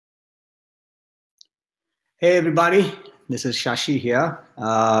Hey everybody, this is Shashi here.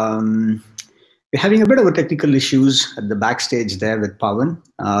 We're having a bit of a technical issues at the backstage there with Pavan.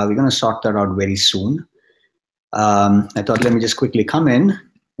 We're going to sort that out very soon. I thought let me just quickly come in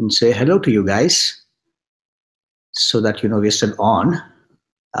and say hello to you guys so that you know we're still on.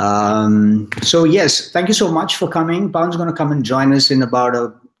 So yes, thank you so much for coming. Pavan's going to come and join us in about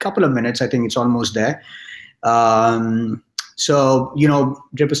a couple of minutes. I think it's almost there. So, you know,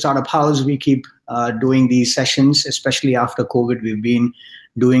 Draper Startup House, we keep doing these sessions, especially after COVID. We've been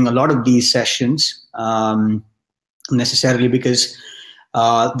doing a lot of these sessions necessarily because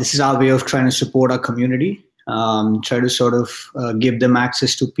this is our way of trying to support our community, try to sort of give them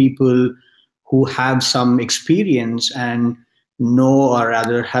access to people who have some experience and know, or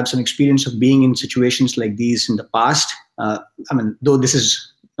rather have some experience of being in situations like these in the past. I mean, though this is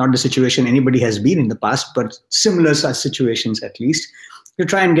not the situation anybody has been in the past, but similar such situations at least, to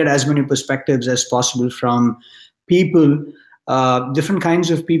try and get as many perspectives as possible from people, different kinds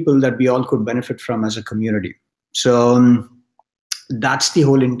of people that we all could benefit from as a community. So that's the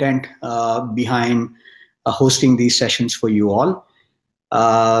whole intent behind hosting these sessions for you all.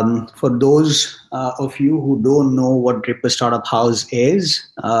 For those of you who don't know what Draper Startup House is,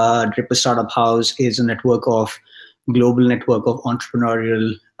 Draper Startup House is a network of global network of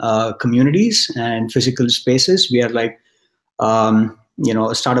entrepreneurial communities and physical spaces. We are like,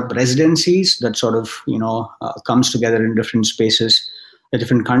 startup residencies that sort of, comes together in different spaces,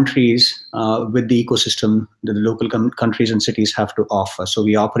 different countries with the ecosystem that the local countries and cities have to offer. So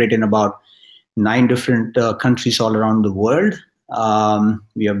we operate in about 9 different countries all around the world.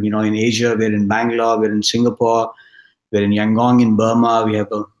 We have, in Asia, we're in Bangalore, we're in Singapore, we're in Yangon in Burma. We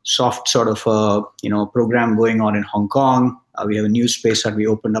have a soft sort of program going on in Hong Kong. We have a new space that we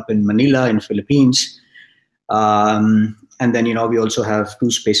opened up in Manila in Philippines. And then, we also have 2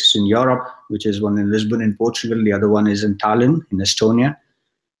 spaces in Europe, which is one in Lisbon in Portugal. The other one is in Tallinn in Estonia.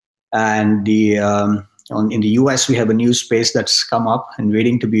 And in the US, we have a new space that's come up and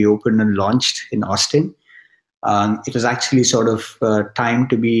waiting to be opened and launched in Austin. It was actually sort of time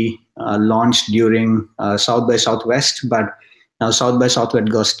to be launched during South by Southwest, but now South by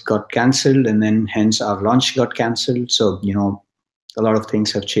Southwest got cancelled, and then hence our launch got cancelled. So, a lot of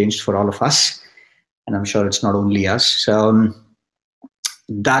things have changed for all of us, and I'm sure it's not only us. So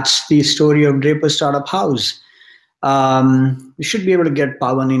that's the story of Draper Startup House. We should be able to get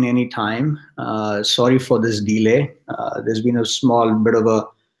Pavan in any time. Sorry for this delay. There's been a small bit of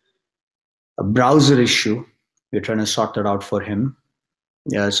a browser issue. We're trying to sort that out for him.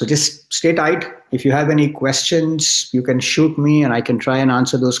 Yeah, so just stay tight. If you have any questions, you can shoot me and I can try and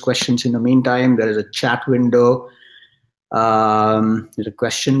answer those questions in the meantime. There is a chat window. There's a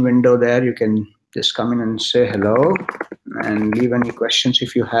question window there. You can just come in and say hello and leave any questions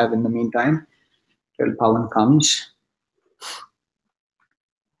if you have in the meantime till Pavan comes.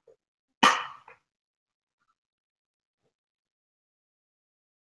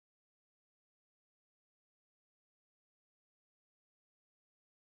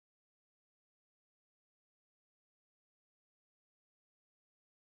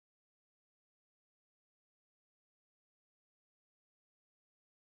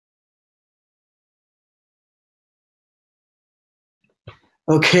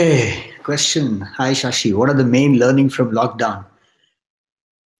 Okay, question. Hi, Shashi. What are the main learning from lockdown?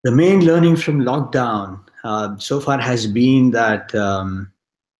 The main learning from lockdown so far has been that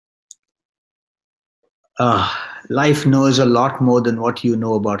life knows a lot more than what you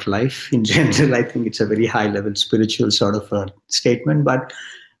know about life. In general, I think it's a very high-level spiritual sort of a statement. But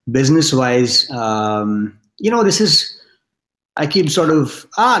business-wise, this is, I keep sort of,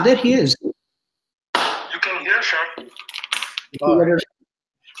 there he is. You can hear, Shah.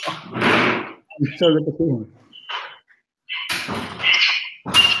 I'm so good to see him.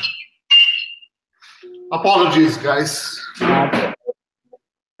 Apologies, guys. That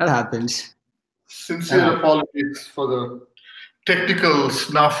happens. Sincere apologies for the technical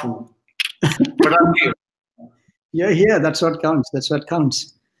snafu. But I'm here. You're here. That's what counts. That's what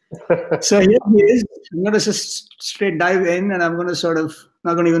counts. So here he is. I'm going to just straight dive in, and I'm going to sort of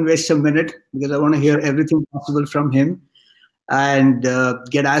not going to even waste a minute because I want to hear everything possible from him and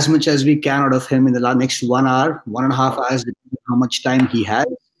get as much as we can out of him in the next 1 hour, 1.5 hours, depending on how much time he has.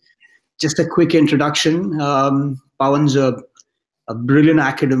 Just a quick introduction. Pavan's a brilliant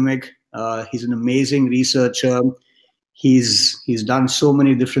academic. He's an amazing researcher. He's done so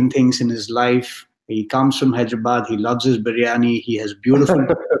many different things in his life. He comes from Hyderabad. He loves his biryani. He has beautiful.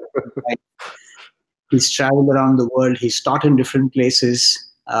 He's traveled around the world. He's taught in different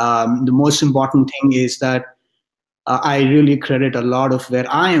places. The most important thing is that I really credit a lot of where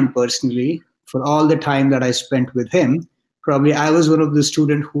I am personally for all the time that I spent with him, probably I was one of the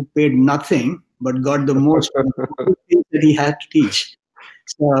students who paid nothing but got the most things that he had to teach.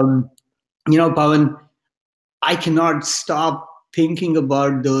 So, Pavan, I cannot stop thinking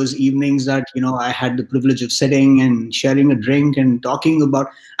about those evenings that, I had the privilege of sitting and sharing a drink and talking about.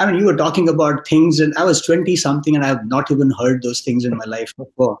 I mean, you were talking about things, and I was 20 something, and I have not even heard those things in my life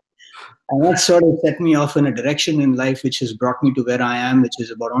before. And that sort of set me off in a direction in life which has brought me to where I am, which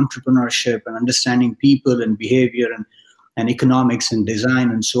is about entrepreneurship and understanding people and behavior and economics and design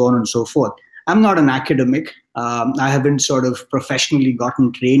and so on and so forth. I'm not an academic. I haven't sort of professionally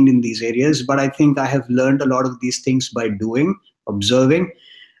gotten trained in these areas, but I think I have learned a lot of these things by doing, observing.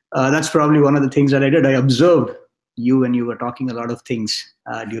 That's probably one of the things that I did. I observed you when you were talking a lot of things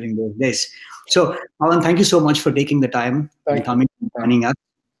during those days. So, Alan, thank you so much for taking the time and coming and joining us.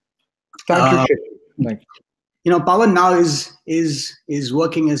 Thank you, Sheikh. Thank you. Pavan now is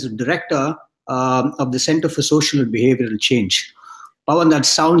working as a director of the Center for Social and Behavioral Change. Pavan, that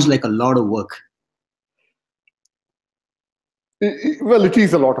sounds like a lot of work. Well, it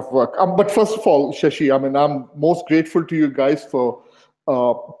is a lot of work. But first of all, Shashi, I'm most grateful to you guys for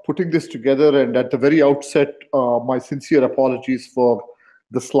putting this together. And at the very outset, my sincere apologies for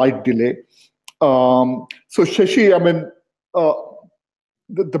the slight delay. So, Shashi,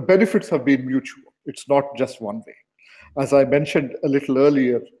 the benefits have been mutual. It's not just one way. As I mentioned a little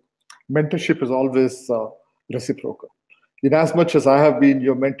earlier, mentorship is always reciprocal. In as much as I have been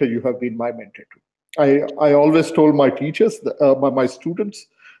your mentor, you have been my mentor too. I always told my teachers, my students,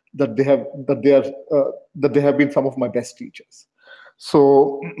 that they have been some of my best teachers.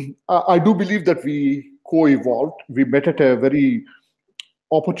 So I do believe that we co-evolved. We met at a very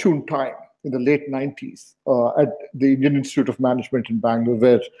opportune time in the late 90s at the Indian Institute of Management in Bangalore,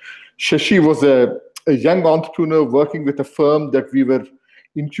 where Shashi was a young entrepreneur working with a firm that we were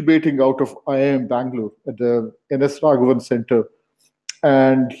incubating out of IIM Bangalore at the NS Raghavan Center.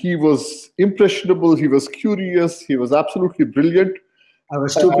 And he was impressionable, he was curious, he was absolutely brilliant. I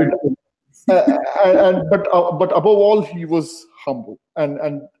was stupid. But above all, he was humble.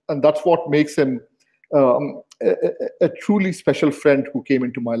 And that's what makes him a truly special friend who came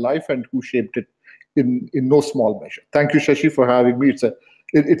into my life and who shaped it in no small measure. Thank you, Shashi, for having me.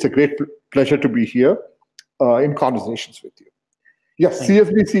 It's a great pleasure to be here in conversations with you. Yes,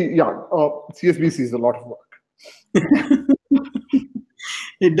 CSBC. CSBC is a lot of work.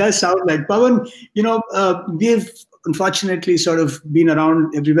 It does sound like, Pavan. We've unfortunately sort of been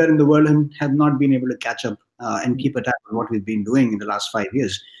around everywhere in the world and have not been able to catch up and keep a tab on what we've been doing in the last 5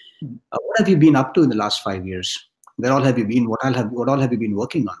 years. What have you been up to in the last 5 years? Where all have you been? What all have you been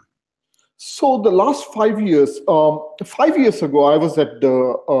working on? So the last 5 years, 5 years ago, I was at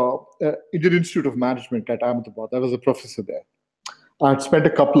the Indian Institute of Management at Ahmedabad. I was a professor there. I had spent a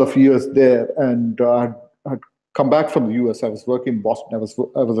couple of years there, and I had come back from the US. I was working in Boston. I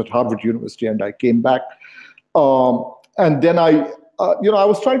was at Harvard University, and I came back. And then I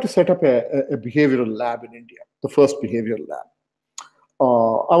was trying to set up a behavioral lab in India, the first behavioral lab.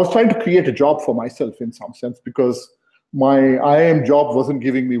 I was trying to create a job for myself in some sense because my IIM job wasn't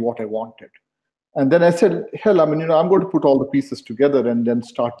giving me what I wanted. And then I said, hell, I'm going to put all the pieces together and then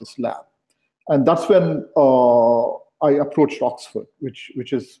start this lab. And that's when I approached Oxford,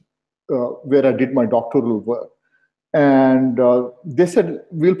 which is where I did my doctoral work. And they said,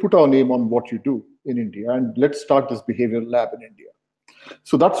 we'll put our name on what you do in India and let's start this behavioral lab in India.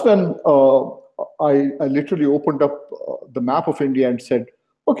 So that's when I literally opened up the map of India and said,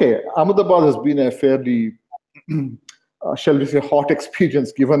 okay, Ahmedabad has been a fairly, shall we say, hot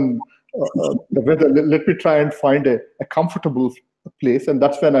experience given the weather. Let me try and find a comfortable place. And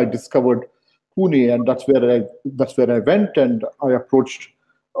that's when I discovered Pune, and that's where I went, and I approached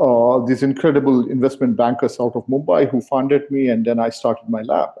these incredible investment bankers out of Mumbai who funded me, and then I started my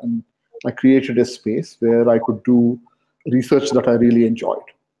lab. And I created a space where I could do research that I really enjoyed.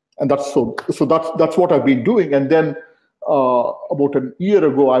 And that's what I've been doing. And then about a year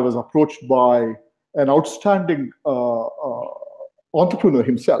ago, I was approached by an outstanding entrepreneur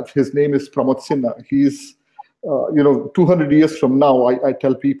himself. His name is Pramod Sinha. He's 200 years from now, I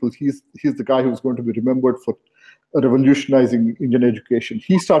tell people he's the guy who's going to be remembered for revolutionizing Indian education.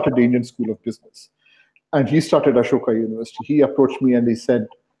 He started the Indian School of Business, and he started Ashoka University. He approached me and he said,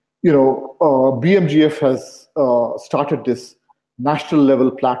 BMGF has started this national level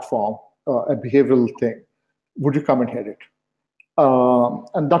platform, a behavioral thing. Would you come and head it?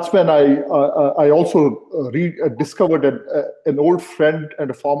 And that's when I also discovered an old friend and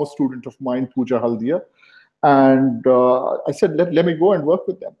a former student of mine, Pooja Haldia. And I said, let me go and work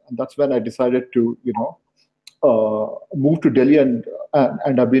with them. And that's when I decided to, moved to Delhi, and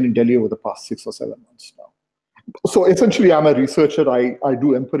I've been in Delhi over the past 6 or 7 months now. So essentially, I'm a researcher. I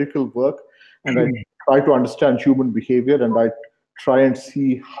do empirical work, and I try to understand human behavior, and I try and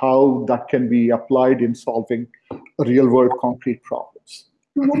see how that can be applied in solving real-world concrete problems.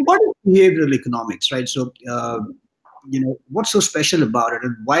 What is behavioral economics, right? So, what's so special about it,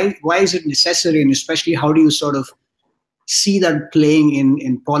 and why is it necessary, and especially how do you sort of see that playing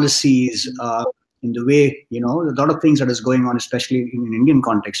in policies, in the way, a lot of things that is going on, especially in an Indian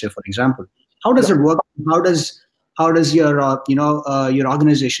context here, for example. How does it work? How does your your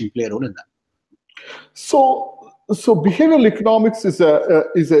organization play a role in that? So behavioral economics is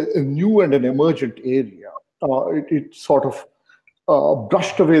a new and an emergent area. It sort of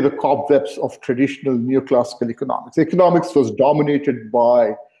brushed away the cobwebs of traditional neoclassical economics. Economics was dominated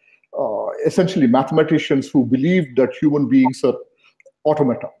by essentially mathematicians who believed that human beings are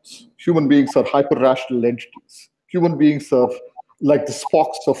automatons. Human beings are hyper-rational entities. Human beings are like the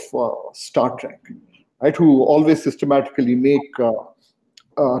Spocks of Star Trek, right? Who always systematically make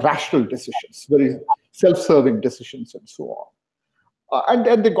rational decisions, very self-serving decisions, and so on.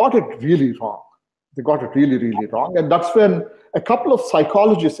 And they got it really wrong. They got it really, really wrong. And that's when a couple of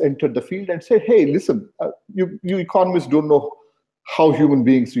psychologists entered the field and said, hey, listen, you economists don't know how human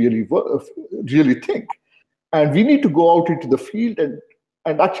beings really think. And we need to go out into the field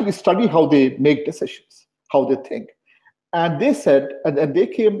and actually study how they make decisions, how they think. And they said, and they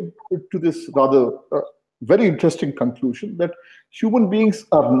came to this rather very interesting conclusion that human beings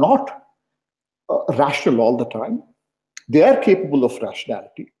are not rational all the time. They are capable of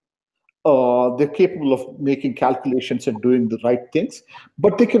rationality. They're capable of making calculations and doing the right things,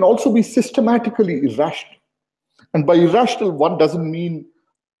 but they can also be systematically irrational. And by irrational, one doesn't mean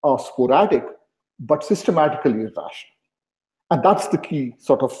sporadic, but systematically irrational. And that's the key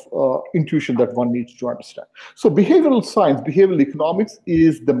sort of intuition that one needs to understand. So behavioral science, behavioral economics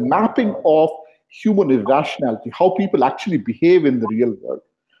is the mapping of human irrationality, how people actually behave in the real world,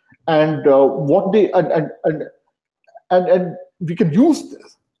 and what they and we can use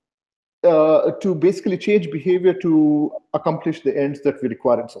this to basically change behavior to accomplish the ends that we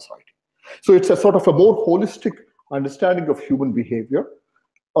require in society. So it's a sort of a more holistic understanding of human behavior,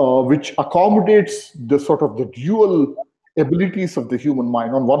 which accommodates the sort of the dual abilities of the human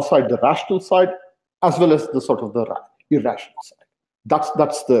mind. On one side, the rational side, as well as the sort of the irrational side.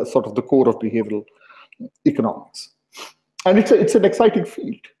 That's the sort of the core of behavioral economics. And it's an exciting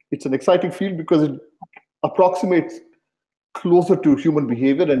field. It's an exciting field because it approximates closer to human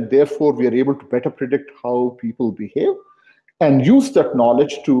behavior, and therefore we are able to better predict how people behave and use that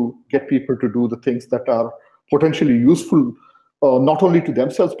knowledge to get people to do the things that are potentially useful, not only to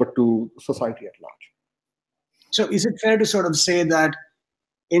themselves, but to society at large. So is it fair to sort of say that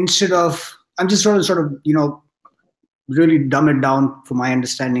instead of, I'm just sort of really dumb it down for my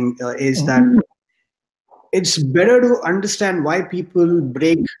understanding, is that it's better to understand why people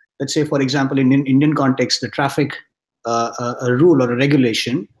break, let's say, for example, in Indian context, the traffic a rule or a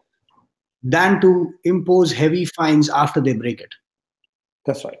regulation, than to impose heavy fines after they break it.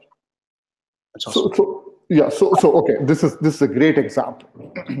 That's right. That's awesome. So okay, this is a great example.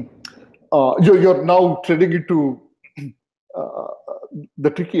 You're now treading into the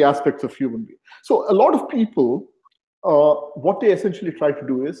tricky aspects of human beings. So a lot of people, what they essentially try to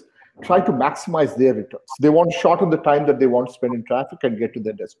do is try to maximize their returns. They want to shorten the time that they want to spend in traffic and get to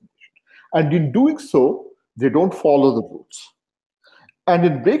their destination. And in doing so, they don't follow the rules. And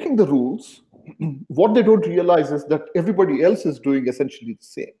in breaking the rules, what they don't realize is that everybody else is doing essentially the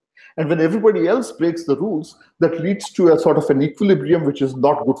same. And when everybody else breaks the rules, that leads to a sort of an equilibrium which is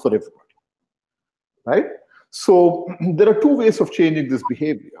not good for everybody, right? So there are two ways of changing this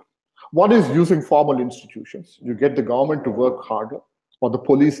behavior. One is using formal institutions. You get the government to work harder, or the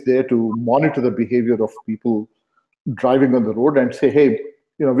police there to monitor the behavior of people driving on the road and say, hey,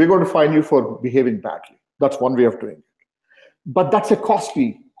 we're going to fine you for behaving badly. That's one way of doing it. But that's a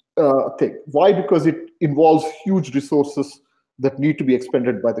costly thing. Why? Because it involves huge resources that need to be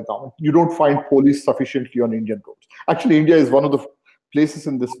expended by the government. You don't find police sufficiently on Indian roads. Actually, India is one of the places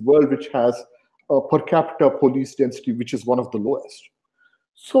in this world which has a per capita police density, which is one of the lowest.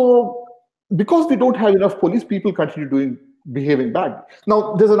 So because we don't have enough police, people continue behaving badly.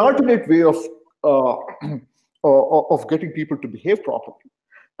 Now, there's an alternate way of getting people to behave properly.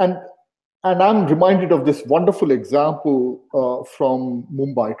 And I'm reminded of this wonderful example from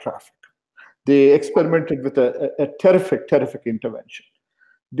Mumbai traffic. They experimented with a terrific intervention.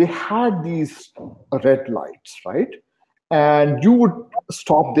 They had these red lights, right? And you would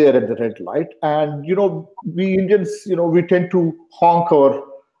stop there at the red light. And, we Indians, we tend to honk our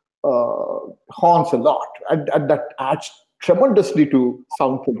horns a lot, and that adds tremendously to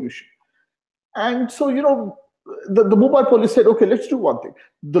sound pollution. And so, the mobile police said, okay, let's do one thing.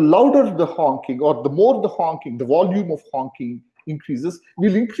 The louder the honking, or the more the honking, the volume of honking increases,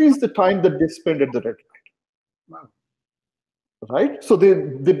 will increase the time that they spend at the red light. Wow. Right? So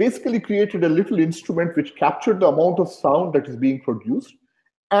they basically created a little instrument which captured the amount of sound that is being produced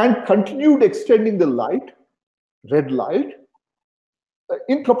and continued extending the light, red light,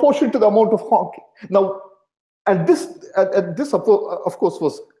 in proportion to the amount of honking. Now, and this of course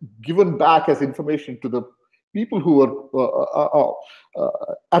was given back as information to the people who were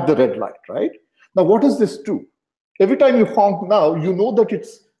at the red light, right? Now, what does this do? Every time you honk now, you know that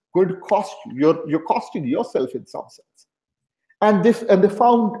it's going to cost you. You're costing yourself in some sense. And they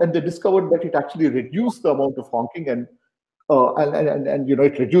found and they discovered that it actually reduced the amount of honking and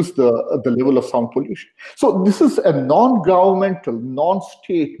it reduced the level of sound pollution. So this is a non-governmental,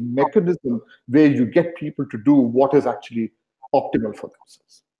 non-state mechanism where you get people to do what is actually optimal for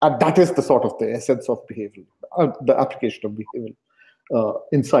themselves. And that is the sort of the essence of behavior, the application of behavioral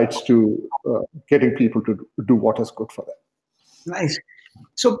insights to getting people to do what is good for them. Nice.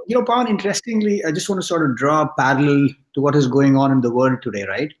 So, Pavan, interestingly, I just want to sort of draw a parallel to what is going on in the world today,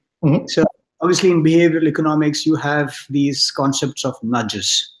 right? Mm-hmm. So, obviously, in behavioral economics, you have these concepts of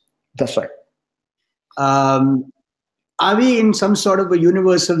nudges. That's right. Are we in some sort of a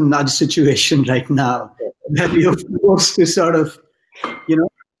universal nudge situation right now where we are forced to sort of,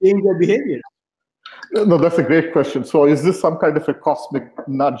 change their behavior? No, that's a great question. So, is this some kind of a cosmic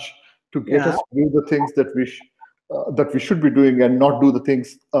nudge to get us to do the things that we should be doing and not do the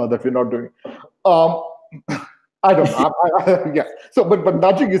things that we're not doing? I don't know. Yeah. So, but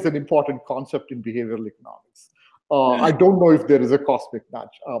nudging is an important concept in behavioral economics. I don't know if there is a cosmic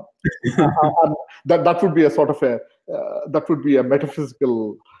nudge. That would be a sort of that would be a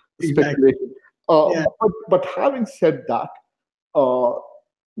metaphysical speculation. But having said that,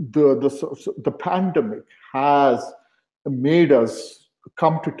 the pandemic has made us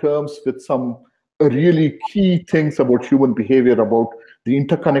come to terms with some really key things about human behavior, about the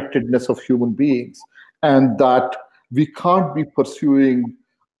interconnectedness of human beings, and that we can't be pursuing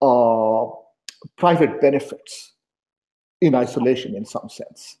private benefits in isolation in some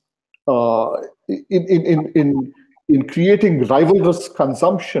sense. In creating rivalrous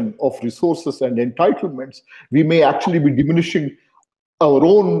consumption of resources and entitlements, we may actually be diminishing our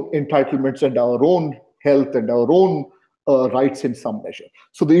own entitlements and our own health and our own rights in some measure.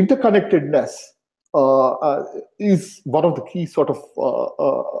 So the interconnectedness is one of the key sort of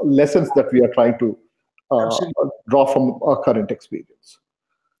lessons that we are trying to draw from our current experience.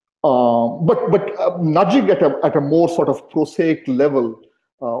 But nudging at a more sort of prosaic level,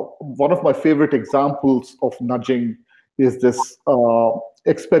 one of my favorite examples of nudging is this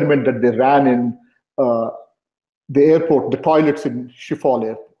experiment that they ran in the airport, the toilets in Schiphol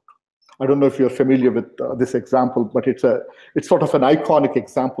Airport. I don't know if you're familiar with this example, but it's sort of an iconic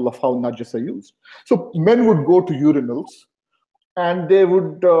example of how nudges are used. So men would go to urinals and they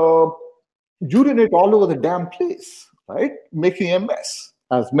would urinate all over the damn place, right? Making a mess,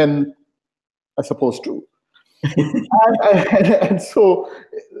 as men are supposed to. and so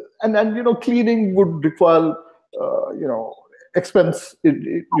cleaning would require expense.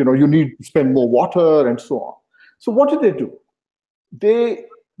 You need to spend more water and so on. So what did they do?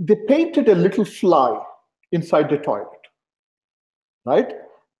 They painted a little fly inside the toilet, right?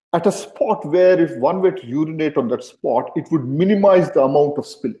 At a spot where if one were to urinate on that spot, it would minimize the amount of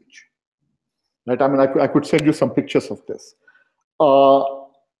spillage, right? I mean, I could send you some pictures of this.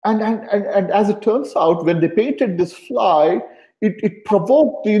 And as it turns out, when they painted this fly, it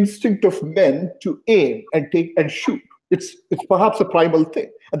provoked the instinct of men to aim and take and shoot. It's perhaps a primal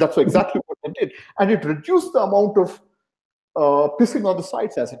thing, and that's exactly what they did. And it reduced the amount of pissing on the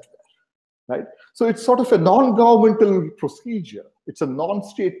sides, as it were, right? So it's sort of a non-governmental procedure. It's a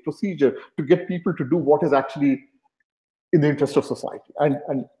non-state procedure to get people to do what is actually in the interest of society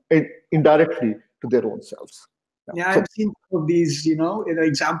and indirectly to their own selves. Yeah, I've seen some of these,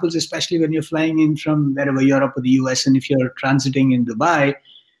 examples, especially when you're flying in from wherever, Europe or the US, and if you're transiting in Dubai,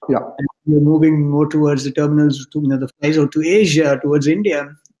 and you're moving more towards the terminals, the flights out to Asia, towards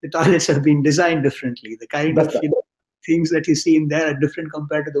India, the toilets have been designed differently. The kind of things that you see in there are different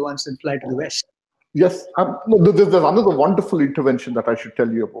compared to the ones that fly to the West. Yes, there's another wonderful intervention that I should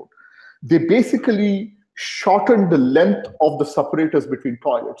tell you about. They basically shortened the length of the separators between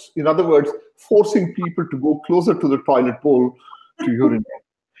toilets. In other words, forcing people to go closer to the toilet bowl to urinate.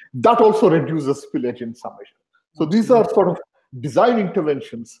 That also reduces spillage in some measure. So these are sort of design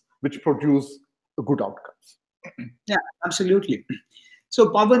interventions which produce good outcomes. Yeah, absolutely. So,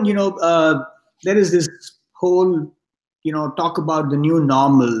 Pavan, there is this whole, talk about the new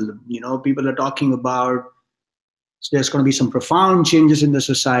normal. People are talking about there's going to be some profound changes in the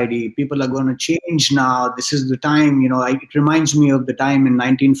society. People are going to change now. This is the time, it reminds me of the time in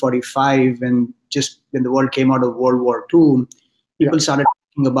 1945 when the world came out of World War II, people started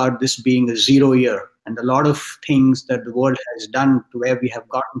talking about this being a 0 year. And a lot of things that the world has done to where we have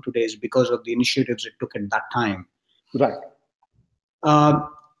gotten today is because of the initiatives it took at that time. Right. Are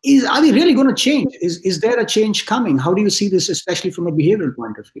we really going to change? Is there a change coming? How do you see this, especially from a behavioral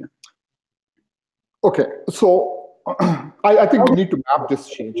point of view? Okay, so I think we need to map this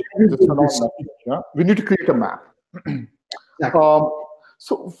change. We need to create a map.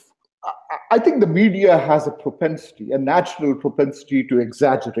 So I think the media has a natural propensity to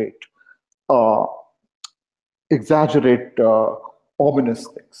exaggerate ominous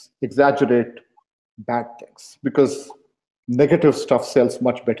things, exaggerate bad things, because negative stuff sells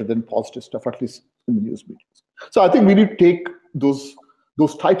much better than positive stuff, at least in the news media. So I think we need to take those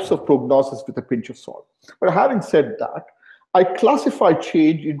types of prognosis with a pinch of salt. But having said that, I classify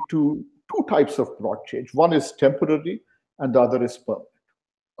change into two types of broad change. One is temporary and the other is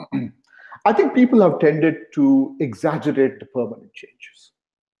permanent. I think people have tended to exaggerate the permanent changes.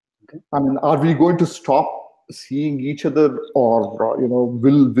 Okay. I mean, are we going to stop seeing each other, or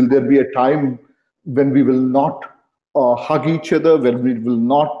will there be a time when we will not hug each other, when we will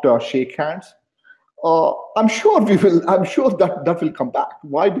not shake hands? I'm sure we will. I'm sure that will come back.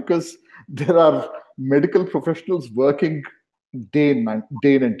 Why? Because there are medical professionals working day in and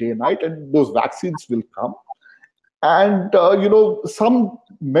day and night, and those vaccines will come, and some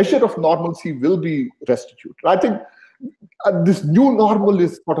measure of normalcy will be restituted. I think this new normal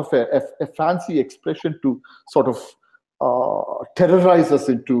is sort of a fancy expression to sort of terrorize us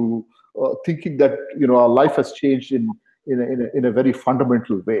into thinking that our life has changed in a very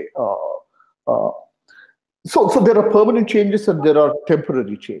fundamental way. So there are permanent changes and there are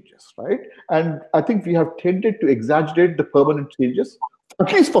temporary changes, right? And I think we have tended to exaggerate the permanent changes,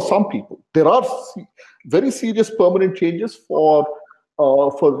 at least for some people. There are very serious permanent changes for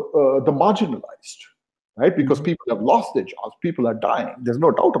the marginalized, right? Because people have lost their jobs, people are dying. There's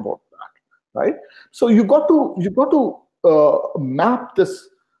no doubt about that, right? So you got to map this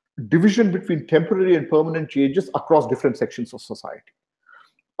division between temporary and permanent changes across different sections of society.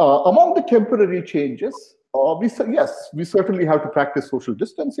 Among the temporary changes, we certainly have to practice social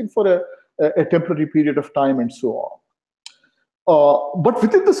distancing for a temporary period of time and so on. But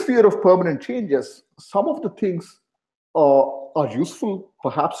within the sphere of permanent changes, some of the things are useful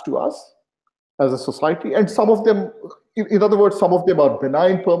perhaps to us as a society, and some of them, in other words, some of them are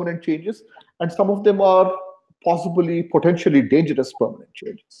benign permanent changes, and some of them are potentially dangerous permanent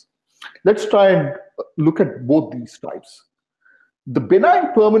changes. Let's try and look at both these types. The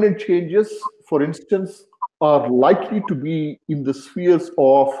benign permanent changes, for instance, are likely to be in the spheres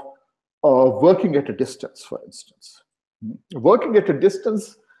of working at a distance, for instance. Working at a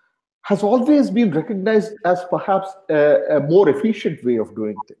distance has always been recognized as perhaps a more efficient way of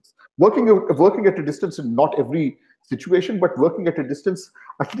doing things. Working at a distance in not every situation, but working at a distance,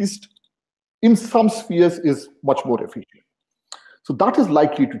 at least in some spheres, is much more efficient. So that is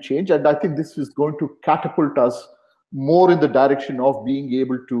likely to change, and I think this is going to catapult us more in the direction of being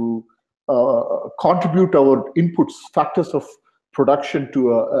able to contribute our inputs, factors of production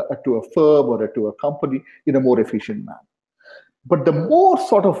to a firm or to a company in a more efficient manner. But the more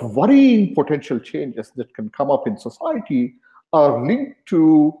sort of worrying potential changes that can come up in society are linked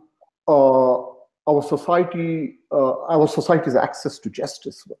to our society's access to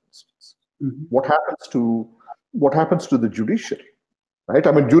justice, for instance. Mm-hmm. What happens to the judiciary, right?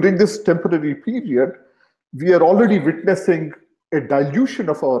 I mean, during this temporary period, we are already witnessing a dilution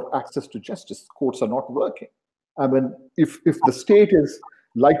of our access to justice. Courts are not working. I mean, if the state is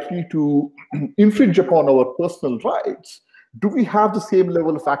likely to infringe upon our personal rights, do we have the same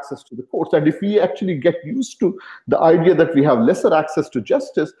level of access to the courts? And if we actually get used to the idea that we have lesser access to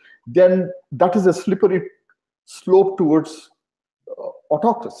justice, then that is a slippery slope towards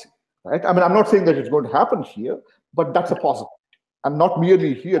autocracy, right? I mean, I'm not saying that it's going to happen here, but that's a possibility. And not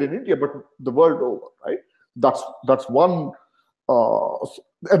merely here in India, but the world over, right? That's one.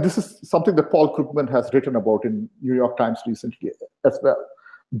 And this is something that Paul Krugman has written about in New York Times recently as well,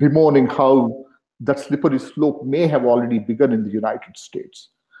 bemoaning how that slippery slope may have already begun in the United States.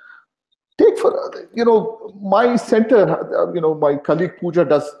 Take my center, my colleague Pooja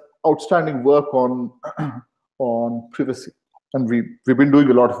does outstanding work on privacy, and we've been doing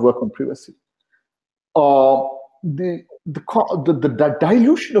a lot of work on privacy. The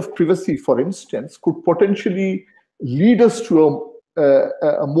dilution of privacy, for instance, could potentially lead us to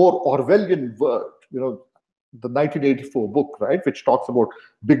a more Orwellian world, the 1984 book, right, which talks about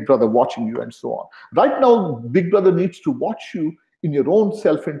Big Brother watching you and so on. Right now, Big Brother needs to watch you in your own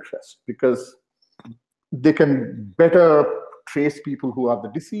self-interest, because they can better trace people who have the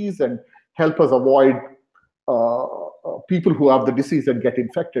disease and help us avoid people who have the disease and get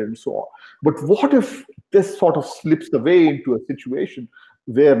infected and so on. But what if this sort of slips away into a situation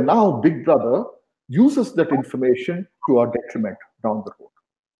where now Big Brother uses that information to our detriment down the road?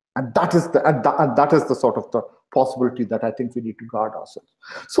 And that is the sort of the possibility that I think we need to guard ourselves.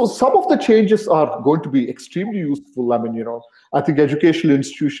 So some of the changes are going to be extremely useful. I mean, I think educational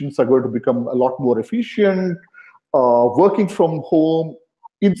institutions are going to become a lot more efficient. Working from home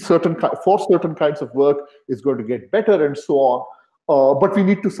for certain kinds of work is going to get better and so on. But we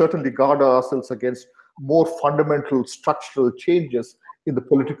need to certainly guard ourselves against more fundamental structural changes in the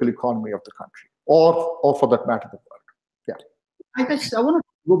political economy of the country, or for that matter, the world. Yeah. I guess I want to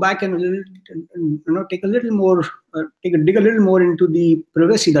go back and dig a little more into the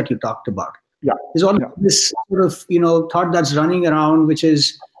privacy that you talked about. Yeah. There's all this sort of thought that's running around, which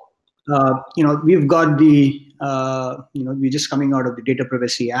is we've got the we're just coming out of the Data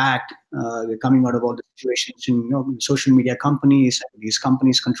Privacy Act. We're coming out of all the situations in social media companies, these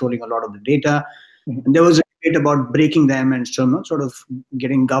companies controlling a lot of the data. Mm-hmm. And there was a debate about breaking them and sort of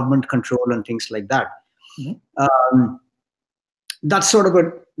getting government control and things like that. Mm-hmm. That's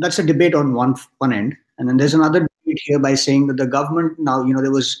a debate on one end, and then there's another debate here by saying that the government now,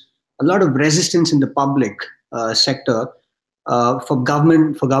 there was a lot of resistance in the public sector for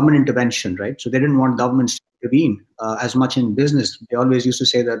government intervention, right? So they didn't want governments to intervene as much in business. They always used to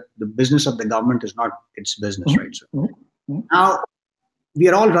say that the business of the government is not its business, right? So now we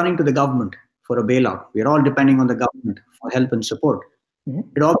are all running to the government for a bailout. We are all depending on the government for help and support.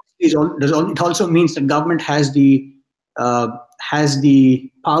 It also means that government has the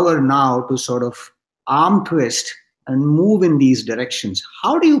power now to sort of arm twist and move in these directions.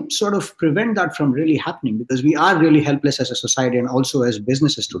 How do you sort of prevent that from really happening? Because we are really helpless as a society and also as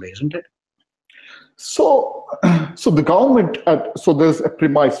businesses today, isn't it? So the government, so there's a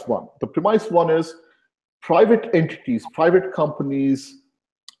premise one. The premise one is private entities, private companies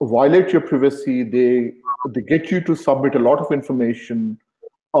violate your privacy. They get you to submit a lot of information,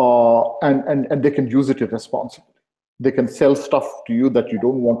 and they can use it irresponsibly. They can sell stuff to you that you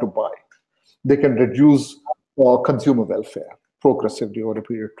don't want to buy. They can reduce consumer welfare progressively over a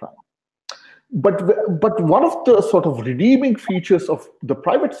period of time. But one of the sort of redeeming features of the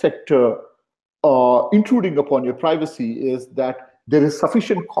private sector intruding upon your privacy is that there is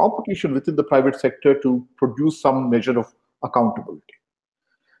sufficient competition within the private sector to produce some measure of accountability.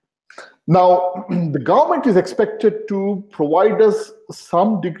 Now, the government is expected to provide us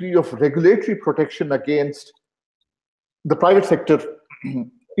some degree of regulatory protection against the private sector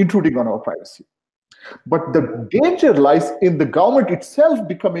intruding on our privacy. But the danger lies in the government itself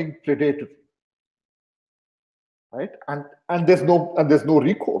becoming predatory, right? And there's no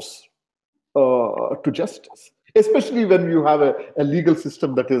recourse to justice, especially when you have a legal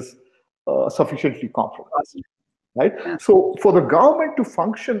system that is sufficiently compromised, right? So for the government to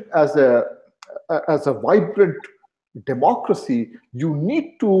function as a vibrant democracy, you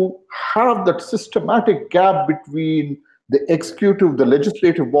need to have that systematic gap between the executive, the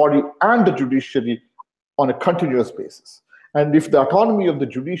legislative body, and the judiciary on a continuous basis. And if the autonomy of the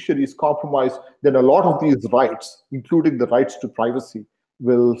judiciary is compromised, then a lot of these rights, including the rights to privacy,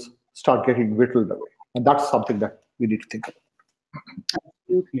 will start getting whittled away. And that's something that we need to think about.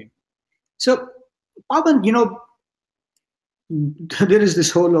 Absolutely. So, Pavan, there is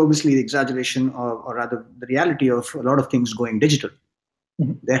this whole, obviously, exaggeration, or rather the reality of a lot of things going digital.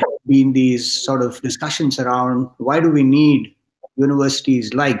 Mm-hmm. There have been these sort of discussions around why do we need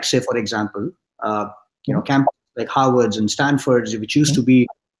universities like, say, for example, campuses like Harvard's and Stanford's, which used to be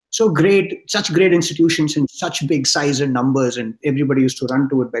so great, such great institutions in such big size and numbers, and everybody used to run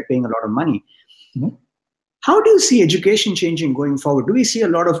to it by paying a lot of money. Mm-hmm. How do you see education changing going forward? Do we see a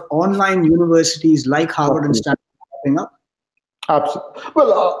lot of online universities like Harvard and Stanford popping up? Absolutely.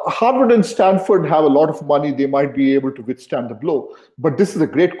 Well, Harvard and Stanford have a lot of money. They might be able to withstand the blow. But this is a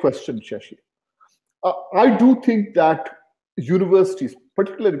great question, Shashi. I do think that universities,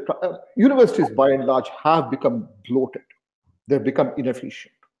 particularly universities by and large, have become bloated. They've become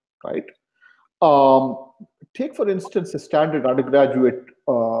inefficient, right? Take, for instance, a standard undergraduate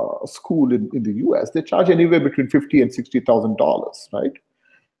school in the US. They charge anywhere between $50,000 and $60,000, right?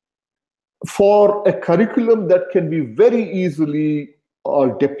 For a curriculum that can be very easily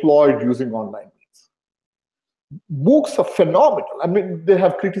deployed using online means. MOOCs are phenomenal. I mean, they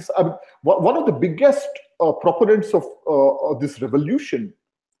have criticized. One of the biggest proponents of this revolution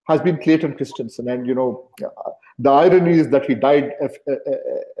has been Clayton Christensen. And, the irony is that he died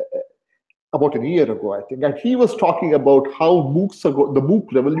about a year ago, I think. And he was talking about how the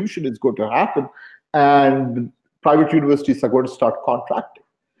MOOC revolution is going to happen, and private universities are going to start contracting.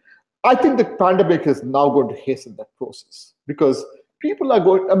 I think the pandemic is now going to hasten that process, because people are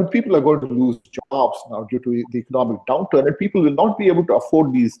going to lose jobs now due to the economic downturn, and people will not be able to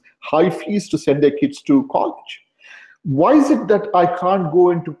afford these high fees to send their kids to college. Why is it that I can't go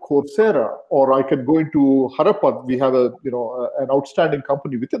into Coursera, or I can go into Harappan? We have an outstanding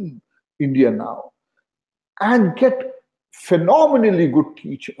company within India now, and get phenomenally good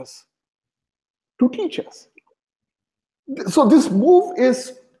teachers to teach us. So this move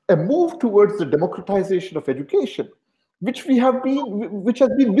is a move towards the democratization of education, which has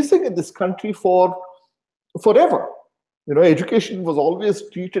been missing in this country forever. Education was always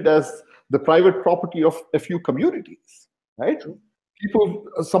treated as the private property of a few communities, right?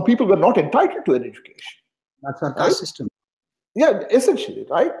 Some people were not entitled to an education. That's our caste system. Yeah, essentially,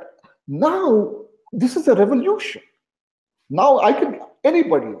 right? Now, this is a revolution. Now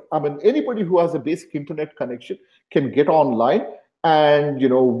anybody who has a basic internet connection can get online and,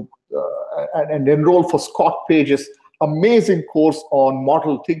 and enroll for Scott Page's amazing course on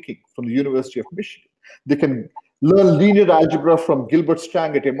model thinking from the University of Michigan. They can learn linear algebra from Gilbert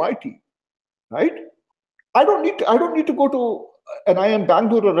Strang at MIT, right? I don't need to go to an IIM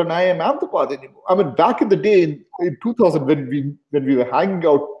Bangalore or an IIM Ahmedabad anymore. Back in the day in 2000, when we were hanging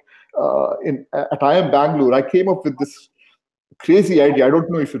out at IIM Bangalore, I came up with this crazy idea. I don't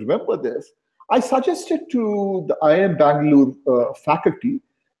know if you remember this. I suggested to the IIM Bangalore faculty,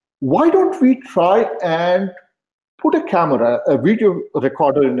 why don't we try and put a video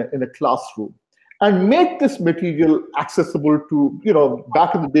recorder in a classroom, and make this material accessible to,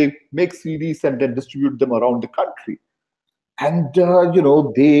 back in the day, make CDs and then distribute them around the country. And,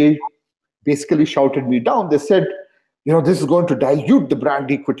 they basically shouted me down. They said, this is going to dilute the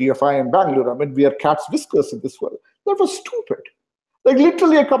brand equity of IIM Bangalore. We are cat's whiskers in this world. That was stupid. Like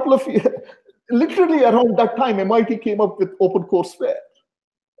literally literally around that time, MIT came up with OpenCourseWare.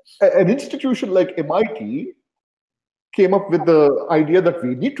 An institution like MIT came up with the idea that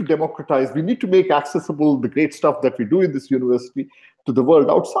we need to democratize, we need to make accessible the great stuff that we do in this university to the world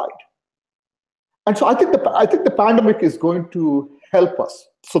outside. And so I think the pandemic is going to help us.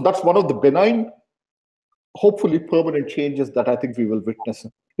 So that's one of the benign, hopefully permanent changes that I think we will witness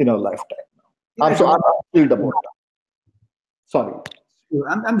in our lifetime. I'm thrilled about that. Sorry.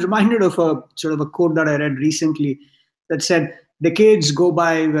 I'm reminded of a sort of a quote that I read recently that said, decades go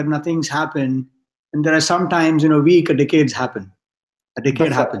by where nothing's happened, and there are sometimes in a week a decade happens.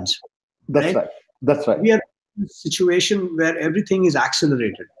 That's right. That's right. We are in a situation where everything is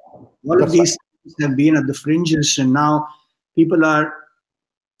accelerated. All of these things have been at the fringes, and now people are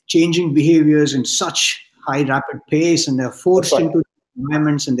changing behaviors in such high, rapid pace, and they're forced into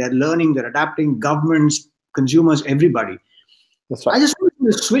environments, and they're learning, they're adapting, governments, consumers, everybody. That's right. I just want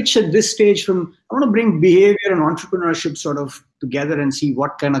to switch at this stage I want to bring behavior and entrepreneurship sort of together and see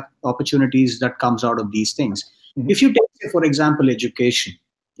what kind of opportunities that comes out of these things. Mm-hmm. If you take, for example, education,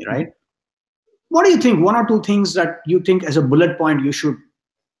 right? Mm-hmm. What do you think? One or two things that you think as a bullet point you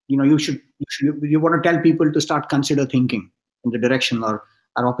want to tell people to start consider thinking in the direction or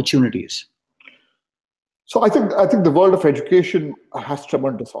opportunities? So I think the world of education has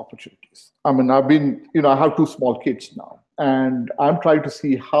tremendous opportunities. I have two small kids now, and I'm trying to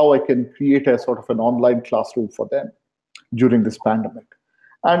see how I can create a sort of an online classroom for them during this pandemic.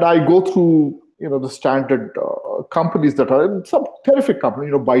 And I go through, the standard companies that are some terrific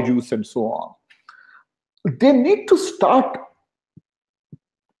companies, Byju's and so on. They need to start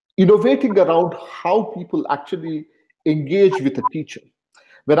innovating around how people actually engage with a teacher.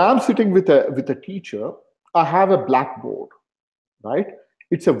 When I'm sitting with a teacher, I have a blackboard, right?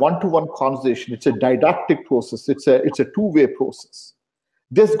 It's a one-to-one conversation. It's a didactic process. It's a two-way process.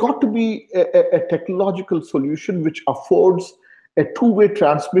 There's got to be a technological solution which affords a two-way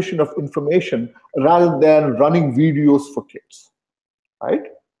transmission of information rather than running videos for kids, right?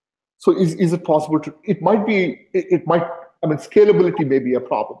 So is it possible to? Scalability may be a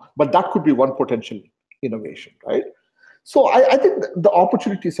problem, but that could be one potential innovation, right? So I think the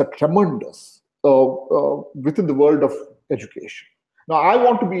opportunities are tremendous within the world of education. Now, I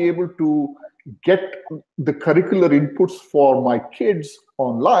want to be able to get the curricular inputs for my kids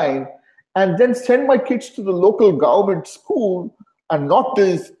online and then send my kids to the local government school and not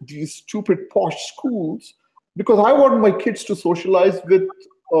these stupid posh schools, because I want my kids to socialize with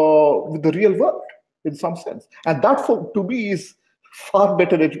the real world in some sense. And that, to me, is far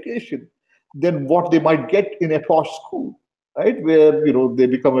better education than what they might get in a posh school, right? Where they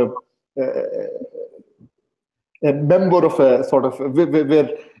become a member of a sort of where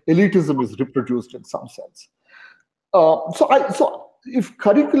elitism is reproduced in some sense. So if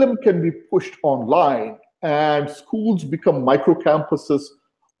curriculum can be pushed online and schools become micro campuses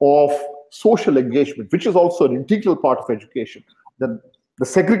of social engagement, which is also an integral part of education, then the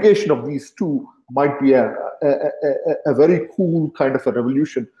segregation of these two might be a very cool kind of a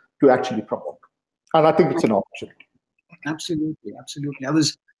revolution to actually promote. And I think it's an opportunity. Absolutely, absolutely. I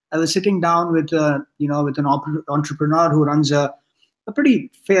was sitting down with with an entrepreneur who runs a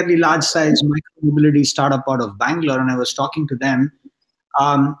pretty fairly large size micro mobility startup out of Bangalore, and I was talking to them.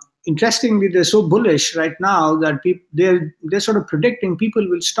 Interestingly, they're so bullish right now that they're sort of predicting people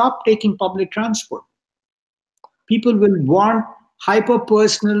will stop taking public transport. People will want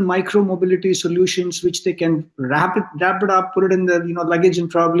hyper-personal micro-mobility solutions, which they can wrap it up, put it in the luggage, and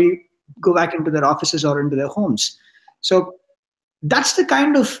probably go back into their offices or into their homes. So that's the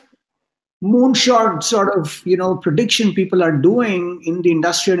kind of moonshot sort of prediction people are doing in the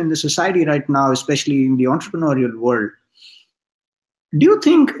industry and in the society right now, especially in the entrepreneurial world. Do you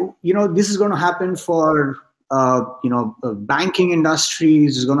think this is going to happen for banking industry?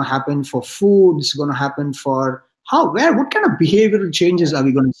 This is going to happen for food? This is going to happen for what kind of behavioral changes are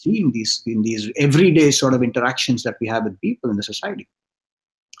we going to see in these everyday sort of interactions that we have with people in the society?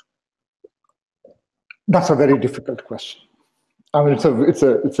 That's a very difficult question. I mean,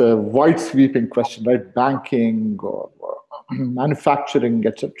 it's a wide sweeping question, right? Banking or manufacturing,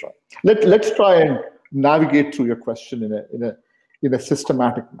 etc. Let's try and navigate through your question in a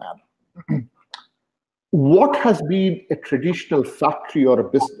systematic manner. What has been a traditional factory or a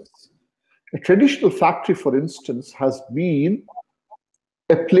business? A traditional factory, for instance, has been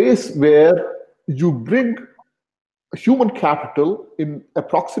a place where you bring human capital in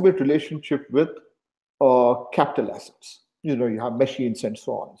approximate relationship with capital assets. You have machines and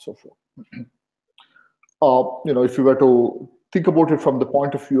so on and so forth. If you were to think about it from the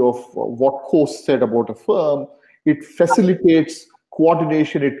point of view of what Coase said about a firm, it facilitates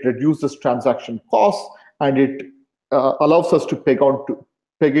coordination, it reduces transaction costs, and it allows us to peg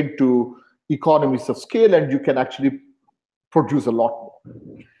into economies of scale, and you can actually produce a lot more.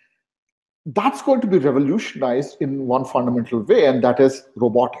 That's going to be revolutionized in one fundamental way, and that is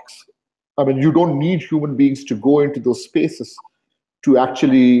robotics. I mean, you don't need human beings to go into those spaces to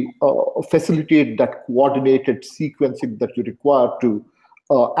actually facilitate that coordinated sequencing that you require to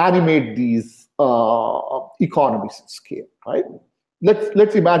animate these economies of scale, right?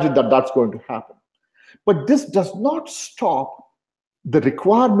 Let's imagine that that's going to happen. But this does not stop the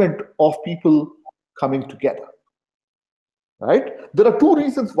requirement of people coming together, right? There are two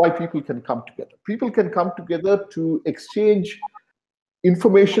reasons why people can come together. People can come together to exchange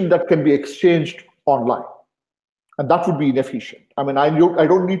information that can be exchanged online, and that would be inefficient. I mean, I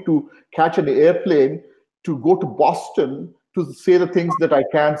don't need to catch an airplane to go to Boston to say the things that I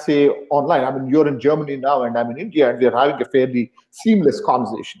can say online. I mean, you're in Germany now, and I'm in India, and we're having a fairly seamless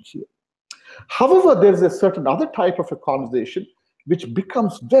conversation here. However, there's a certain other type of a conversation which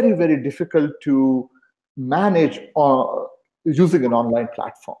becomes very, very difficult to manage using an online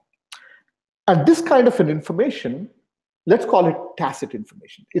platform. And this kind of an information, let's call it tacit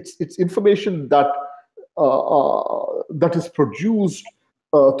information. It's information that that is produced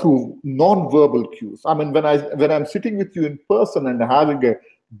through non-verbal cues. I mean, when I'm sitting with you in person and having a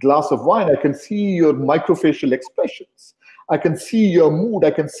glass of wine, I can see your microfacial expressions. I can see your mood.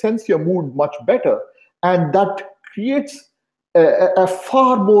 I can sense your mood much better, and that creates a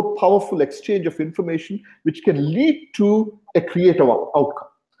far more powerful exchange of information, which can lead to a creative outcome.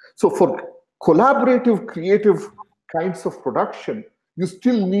 So for collaborative, creative kinds of production, you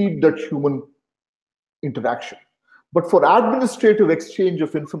still need that human interaction. But for administrative exchange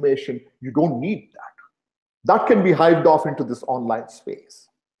of information, you don't need that. That can be hived off into this online space,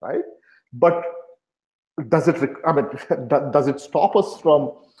 right? But does it stop us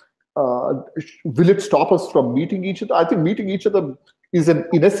from will it stop us from meeting each other? I think meeting each other is an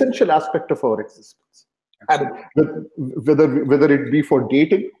essential aspect of our existence. And whether it be for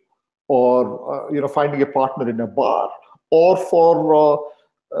dating or finding a partner in a bar or for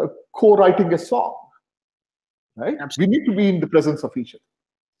co-writing a song, right? Absolutely. We need to be in the presence of each other.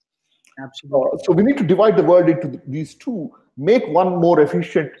 Absolutely. So we need to divide the world into these two, make one more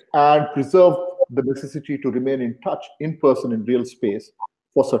efficient, and preserve the necessity to remain in touch, in person, in real space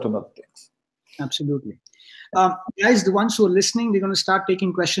for certain other things. Absolutely. Guys, the ones who are listening, we're going to start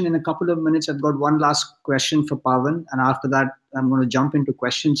taking questions in a couple of minutes. I've got one last question for Pavan, and after that, I'm going to jump into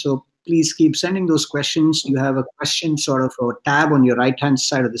questions. So please keep sending those questions. You have a question sort of a tab on your right-hand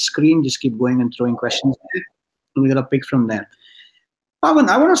side of the screen. Just keep going and throwing questions there, and we're going to pick from there. Pavan,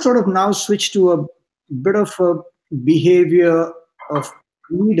 I want to sort of now switch to a bit of a behavior of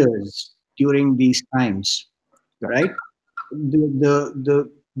leaders during these times, right? The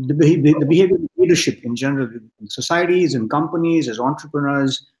behavior of leadership in general, in societies and companies, as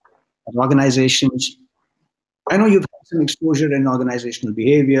entrepreneurs, as organizations. I know you've had some exposure in organizational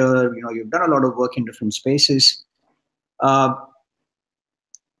behavior. You've done a lot of work in different spaces.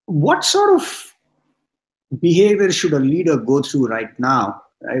 What sort of behavior should a leader go through right now?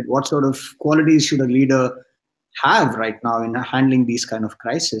 Right? What sort of qualities should a leader have right now in handling these kind of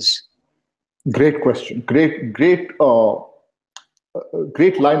crises? Great question. Great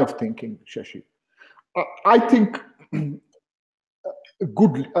line of thinking, Shashi. I think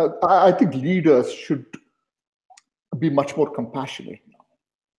I think leaders should be much more compassionate now.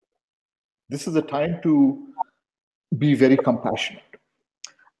 This is a time to be very compassionate.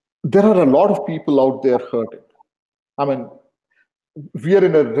 There are a lot of people out there hurting. I mean, we are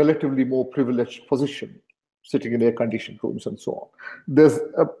in a relatively more privileged position, sitting in air-conditioned rooms and so on. There's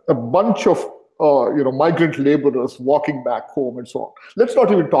a bunch of migrant laborers walking back home and so on. Let's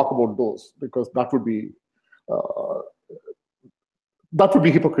not even talk about those, because that would be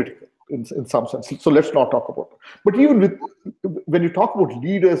hypocritical in some sense. So let's not talk about it. But even when you talk about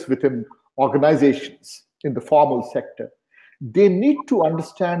leaders within organizations in the formal sector, they need to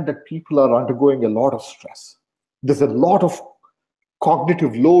understand that people are undergoing a lot of stress. There's a lot of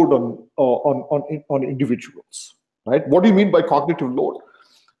cognitive load on individuals, right? What do you mean by cognitive load?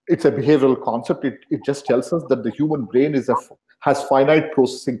 It's a behavioral concept. It just tells us that the human brain has finite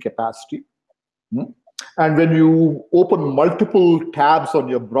processing capacity. And when you open multiple tabs on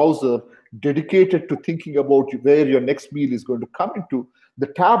your browser dedicated to thinking about where your next meal is going to come into, the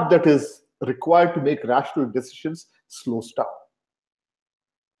tab that is required to make rational decisions slows down,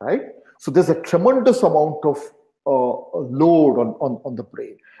 right? So there's a tremendous amount of load on the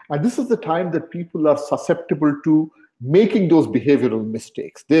brain. And this is the time that people are susceptible to making those behavioral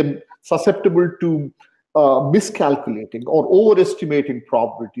mistakes. They're susceptible to miscalculating or overestimating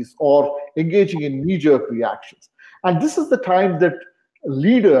probabilities or engaging in knee-jerk reactions. And this is the time that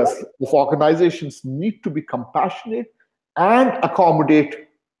leaders of organizations need to be compassionate and accommodate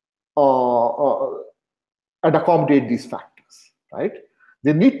these factors, right?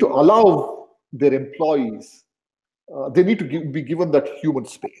 They need to allow their employees, they need to be given that human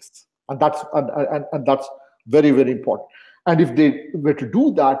space. And that's very, very important. And if they were to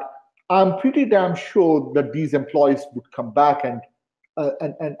do that, I'm pretty damn sure that these employees would come back and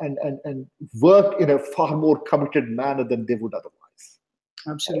work in a far more committed manner than they would otherwise.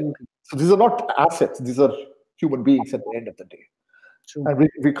 Absolutely. So these are not assets; these are human beings at the end of the day. True. And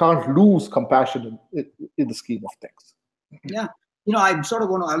we can't lose compassion in the scheme of things. Yeah, I sort of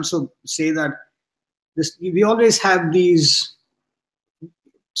want to also say that we always have these.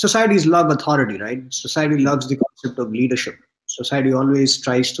 Societies love authority, right? Society loves the concept of leadership. Society always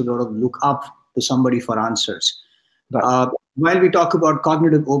tries to sort of look up to somebody for answers. Right. While we talk about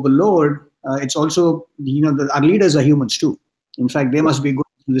cognitive overload, it's also, our leaders are humans too. In fact, they must be going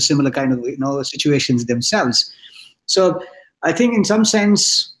through the similar kind of, situations themselves. So I think in some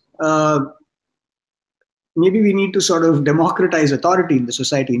sense, maybe we need to sort of democratize authority in the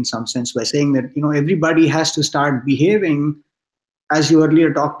society in some sense by saying that, everybody has to start behaving as you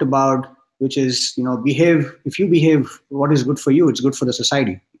earlier talked about, which is, if you behave what is good for you, it's good for the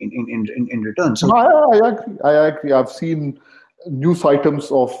society in return. So I agree. I've seen news items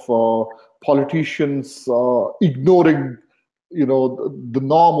of politicians ignoring, the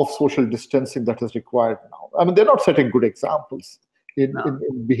norm of social distancing that is required now. I mean, they're not setting good examples in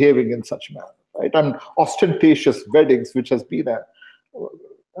behaving in such a manner, right? And ostentatious weddings, which has been a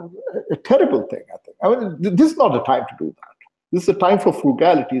terrible thing, I think. I mean, this is not the time to do that. This is a time for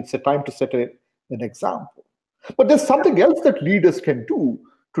frugality. It's a time to set an example. But there's something else that leaders can do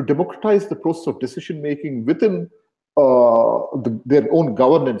to democratize the process of decision-making within their own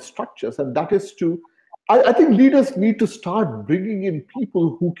governance structures. And that is I think leaders need to start bringing in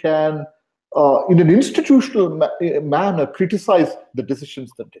people who can, in an institutional manner, criticize the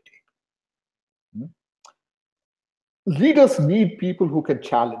decisions that they take. Leaders need people who can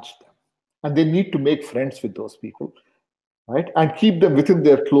challenge them. And they need to make friends with those people. Right? And keep them within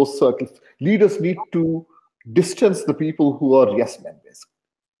their close circles. Leaders need to distance the people who are yes men, basically.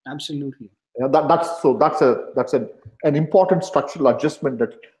 Absolutely. Yeah, that's an important structural adjustment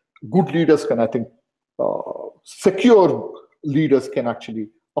that good leaders can, I think, secure leaders can actually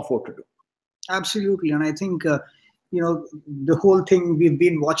afford to do. Absolutely, and I think the whole thing we've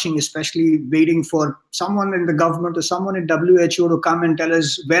been watching, especially waiting for someone in the government or someone in WHO to come and tell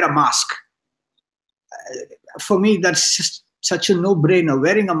us wear a mask. For me, that's just such a no-brainer.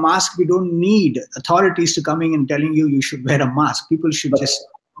 Wearing a mask, we don't need authorities to coming and telling you should wear a mask. People should just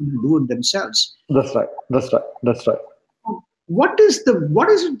do it themselves. That's right. What is it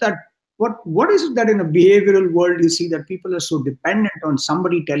that in a behavioral world you see that people are so dependent on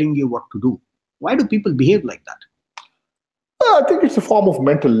somebody telling you what to do? Why do people behave like that? I think it's a form of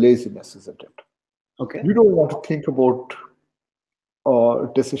mental laziness, isn't it? Okay. You don't want to think about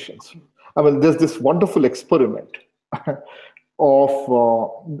decisions. I mean, there's this wonderful experiment that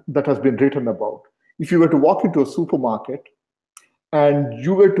has been written about. If you were to walk into a supermarket and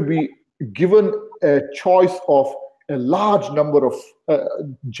you were to be given a choice of a large number of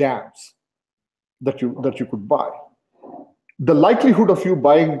jams that you could buy, the likelihood of you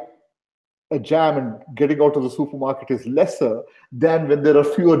buying a jam and getting out of the supermarket is lesser than when there are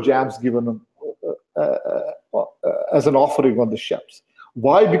fewer jams given as an offering on the shelves.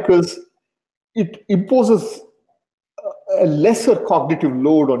 Why? Because it imposes a lesser cognitive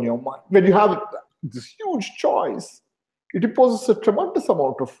load on your mind. When you have this huge choice, it imposes a tremendous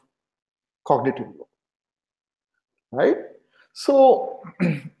amount of cognitive load, right? So,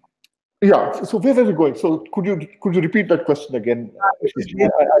 yeah. So where were we going? So could you repeat that question again?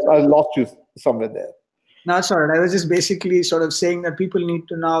 I lost you somewhere there. No, it's all right. I was just basically sort of saying that people need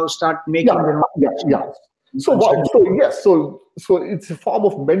to now start making their own. Yeah. So it's a form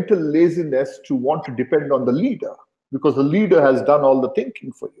of mental laziness to want to depend on the leader, because the leader has done all the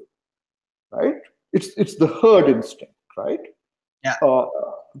thinking for you, right? It's the herd instinct, right? Yeah.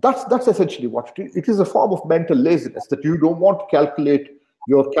 That's essentially what it is. It is a form of mental laziness that you don't want to calculate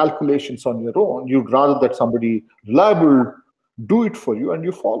your calculations on your own. You'd rather that somebody reliable do it for you and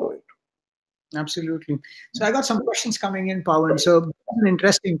you follow it. Absolutely. So I got some questions coming in, Pavan. So an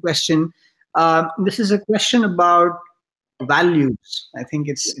interesting question. This is a question about values. I think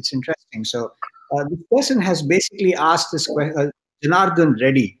it's interesting. So this person has basically asked this question. Janardhan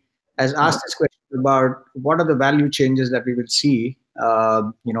Reddy has asked this question about what are the value changes that we will see,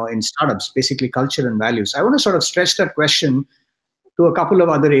 in startups, basically culture and values. I want to sort of stretch that question to a couple of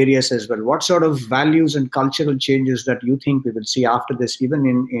other areas as well. What sort of values and cultural changes that you think we will see after this,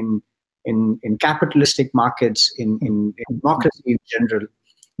 even in capitalistic markets, in democracy in general?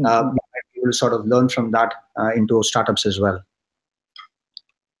 We might be able to sort of learn from that into startups as well.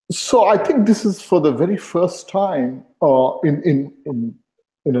 So I think this is for the very first time in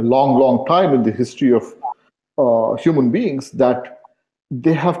a long time in the history of human beings that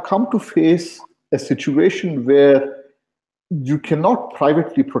they have come to face a situation where you cannot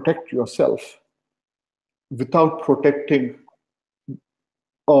privately protect yourself without protecting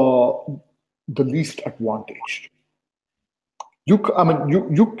the least advantaged. You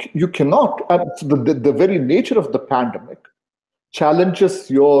cannot. The very nature of the pandemic challenges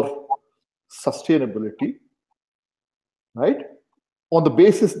your sustainability, right? On the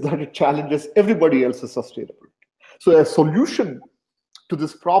basis that it challenges everybody else's sustainability. So a solution to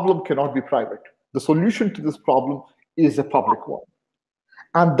this problem cannot be private. The solution to this problem is a public one.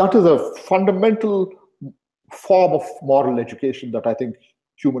 And that is a fundamental form of moral education that I think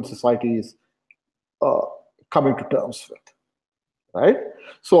human society is coming to terms with, right?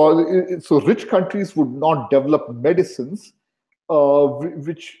 So rich countries would not develop medicines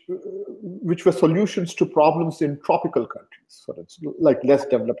which were solutions to problems in tropical countries, for instance, like less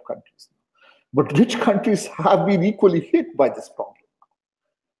developed countries. But rich countries have been equally hit by this problem.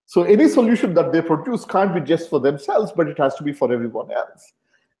 So any solution that they produce can't be just for themselves, but it has to be for everyone else.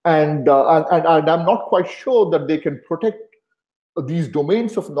 And I'm not quite sure that they can protect these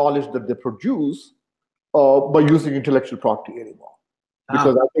domains of knowledge that they produce by using intellectual property anymore.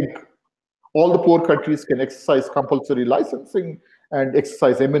 Because I think all the poor countries can exercise compulsory licensing and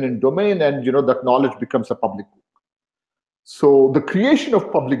exercise eminent domain, and that knowledge becomes a public good. So the creation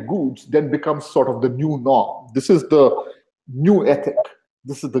of public goods then becomes sort of the new norm. This is the new ethic.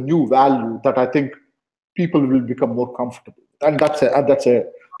 This is the new value that I think people will become more comfortable. And that's a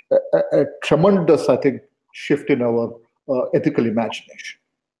tremendous, I think, shift in our ethical imagination.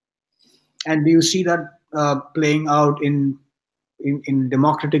 And do you see that playing out in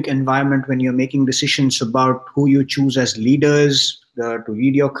democratic environment when you're making decisions about who you choose as leaders to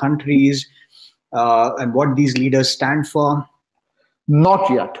lead your countries and what these leaders stand for?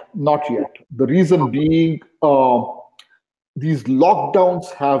 Not yet. The reason being, these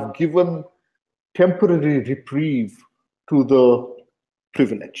lockdowns have given temporary reprieve to the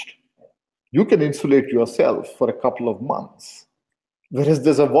privileged. You can insulate yourself for a couple of months, whereas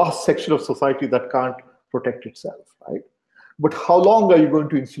there's a vast section of society that can't protect itself, right? But how long are you going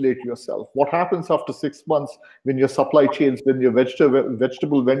to insulate yourself? What happens after 6 months when your supply chains, when your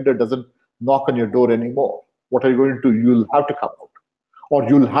vegetable vendor doesn't knock on your door anymore? What are you going to do? You'll have to come out, or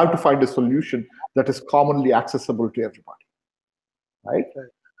you'll have to find a solution that is commonly accessible to everybody, right?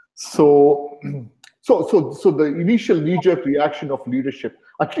 So the initial knee-jerk reaction of leadership,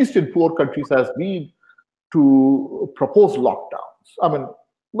 at least in poor countries, has been to propose lockdowns.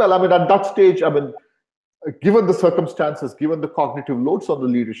 At that stage, given the circumstances, given the cognitive loads on the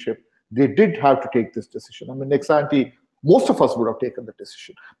leadership, they did have to take this decision. Ex ante, most of us would have taken the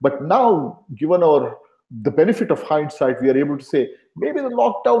decision. But now, given the benefit of hindsight, we are able to say, maybe the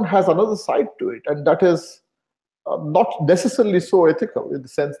lockdown has another side to it, and that is not necessarily so ethical, in the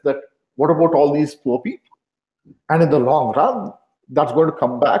sense that, what about all these poor people? And in the long run, that's going to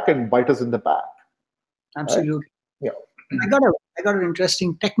come back and bite us in the back. Absolutely. Right? Yeah. I got an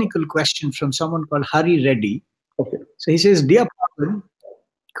interesting technical question from someone called Hari Reddy. Okay. So he says, "Dear Pavan,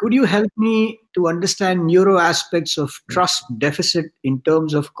 could you help me to understand neuro aspects of trust deficit in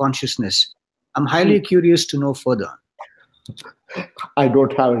terms of consciousness? I'm highly curious to know further." I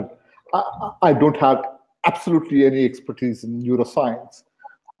don't have absolutely any expertise in neuroscience.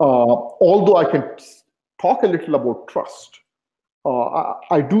 Although I can talk a little about trust.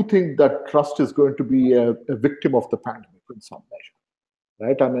 I do think that trust is going to be a victim of the pandemic in some measure,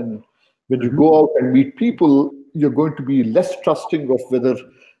 right? When you go out and meet people, you're going to be less trusting of whether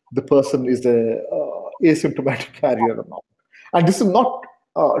the person is a asymptomatic carrier or not. And this is not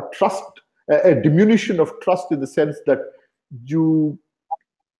a diminution of trust in the sense that you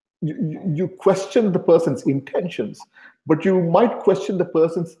question the person's intentions, but you might question the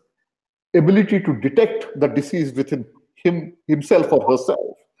person's ability to detect the disease within himself or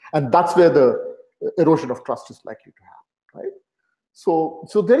herself, and that's where the erosion of trust is likely to happen, right? So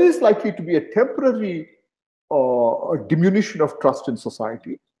there is likely to be a temporary diminution of trust in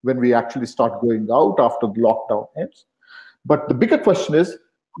society when we actually start going out after the lockdown ends. But the bigger question is,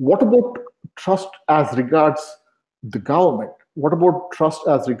 what about trust as regards the government? What about trust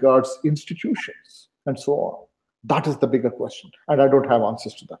as regards institutions and so on? That is the bigger question, and I don't have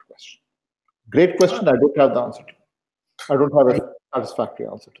answers to that question. Great question. I don't have the answer to it. I don't have a satisfactory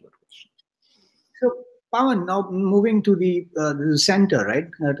answer to that question. So, Pavan, now moving to the center, right?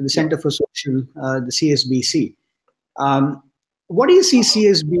 To the Center for Social, the CSBC. What do you see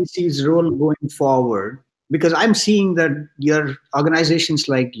CSBC's role going forward? Because I'm seeing that your organizations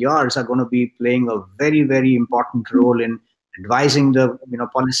like yours are going to be playing a very, very important role in advising the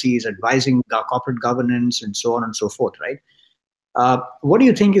policies, advising the corporate governance, and so on and so forth, right? What do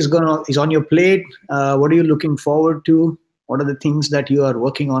you think is on your plate? What are you looking forward to? What are the things that you are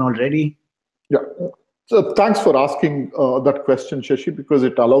working on already? Yeah. So thanks for asking that question, Shashi, because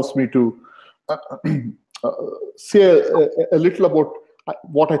it allows me to say a little about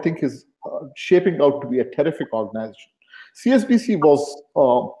what I think is shaping out to be a terrific organization. CSBC was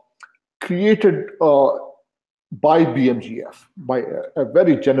created by BMGF, by a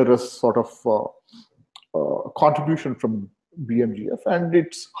very generous sort of contribution from BMGF, and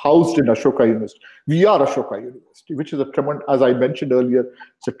it's housed in Ashoka University. We are Ashoka University, which is as I mentioned earlier,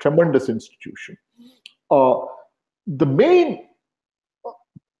 it's a tremendous institution. The main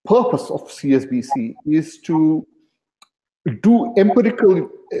purpose of CSBC is to do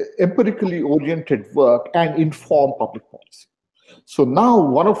empirically oriented work and inform public policy. So now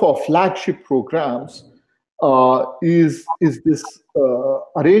one of our flagship programs is this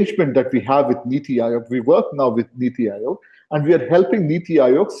arrangement that we have with Niti Aayog. We work now with Niti Aayog, and we are helping Niti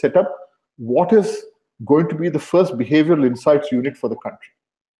Aayog set up what is going to be the first behavioral insights unit for the country.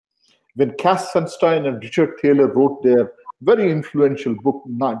 When Cass Sunstein and Richard Thaler wrote their very influential book,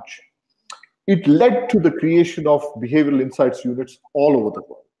 Nudge, it led to the creation of behavioral insights units all over the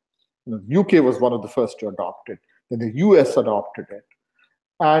world. The UK was one of the first to adopt it. Then the US adopted it.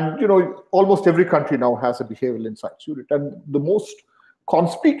 And almost every country now has a behavioral insights unit. And the most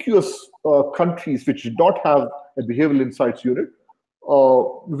conspicuous countries which did not have a behavioral insights unit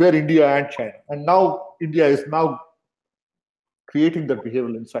were India and China. And now India is now creating that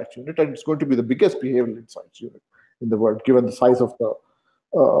behavioral insights unit, and it's going to be the biggest behavioral insights unit in the world, given the size of the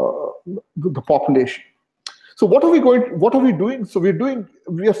population. So what are we doing? So we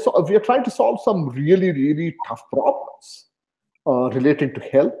are trying to solve some really, really tough problems relating to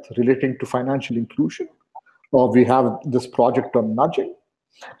health, relating to financial inclusion. We have this project on nudging,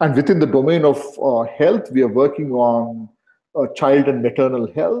 and within the domain of health, we are working on child and maternal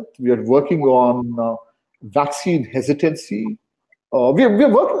health. We are working on vaccine hesitancy. We are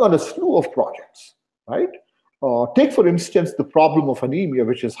working on a slew of projects, right? Take, for instance, the problem of anemia,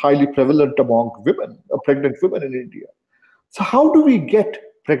 which is highly prevalent among women, pregnant women in India. So how do we get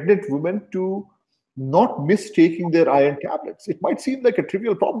pregnant women to not miss taking their iron tablets? It might seem like a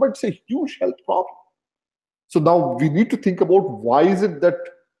trivial problem, but it's a huge health problem. So now we need to think about why is it that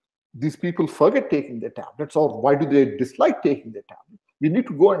these people forget taking their tablets, or why do they dislike taking their tablets? We need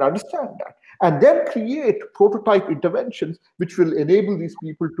to go and understand that, and then create prototype interventions which will enable these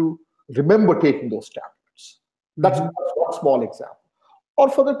people to remember taking those tablets. That's one small example. Or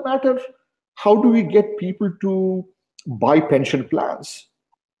for that matter, how do we get people to buy pension plans,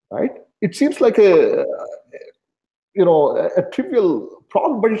 right? It seems like a trivial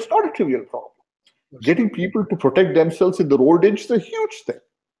problem, but it's not a trivial problem. Getting people to protect themselves in their old age is a huge thing,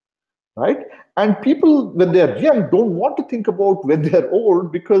 right? And people, when they're young, don't want to think about when they're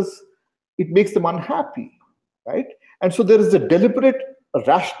old because it makes them unhappy, right? And so there is a deliberate,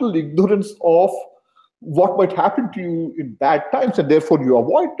 rational ignorance of what might happen to you in bad times, and therefore you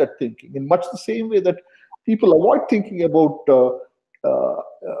avoid that thinking in much the same way that people avoid thinking about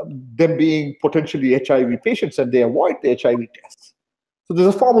them being potentially HIV patients, and they avoid the HIV tests. So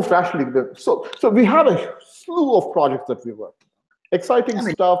there's a form of rational ignorance. So we have a slew of projects that we work on. Exciting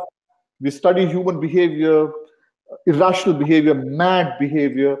stuff. We study human behavior, irrational behavior, mad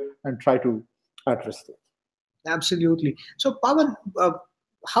behavior, and try to address them. Absolutely. So Pavan,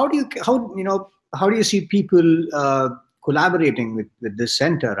 how do you see people collaborating with this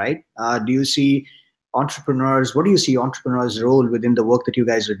center, right? Do you see entrepreneurs? What do you see entrepreneurs' role within the work that you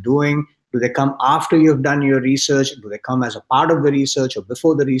guys are doing? Do they come after you've done your research? Do they come as a part of the research or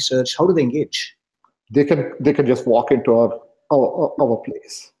before the research? How do they engage? They can just walk into our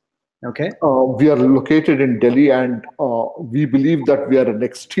place. Okay. We are located in Delhi, and we believe that we are an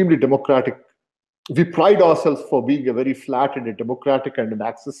extremely democratic. We pride ourselves for being a very flat and a democratic and an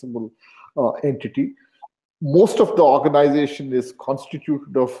accessible entity. Most of the organization is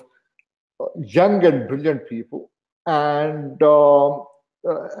constituted of young and brilliant people, and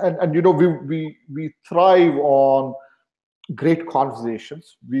we thrive on great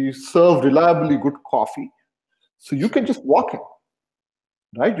conversations. We serve reliably good coffee, so you can just walk in,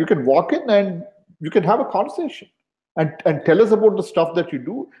 right? You can walk in and you can have a conversation and tell us about the stuff that you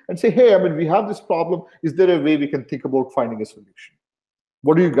do and say, hey, we have this problem. Is there a way we can think about finding a solution?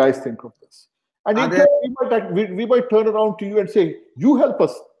 What do you guys think of this? And we might turn around to you and say, you help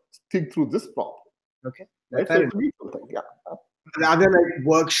us think through this problem. Okay. Right? So it's a mutual thing, yeah. Are there like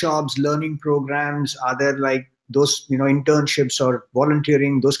workshops, learning programs? Are there like those, internships or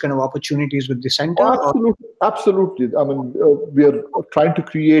volunteering, those kind of opportunities with the center? Absolutely. We are trying to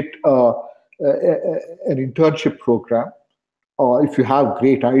create an internship program. If you have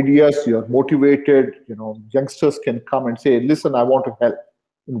great ideas, you're motivated, youngsters can come and say, listen, I want to help.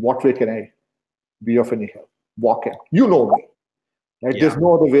 In what way can I be of any help? Walk in. You know me. Right? Yeah. There's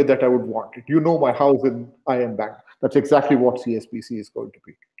no other way that I would want it. You know my house in IM Bank. That's exactly what CSBC is going to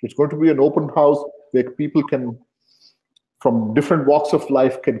be. It's going to be an open house where people can, from different walks of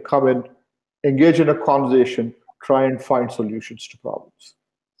life, can come and engage in a conversation, try and find solutions to problems.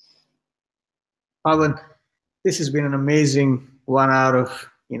 Pavan, this has been an amazing 1 hour of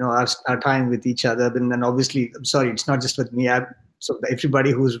our time with each other. And then obviously, I'm sorry, it's not just with me. So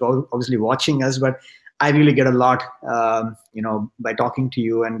everybody who's obviously watching us, but I really get a lot, by talking to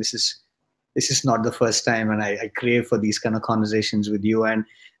you. And this is not the first time, and I crave for these kind of conversations with you. And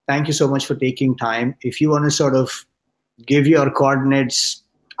thank you so much for taking time. If you want to sort of give your coordinates,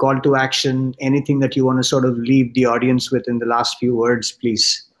 call to action, anything that you want to sort of leave the audience with in the last few words,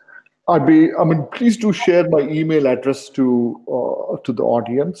 please. Please do share my email address to the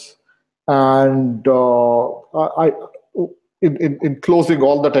audience. And in closing,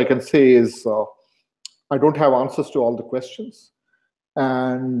 all that I can say is I don't have answers to all the questions.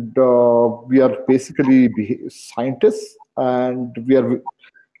 And we are basically scientists, and we are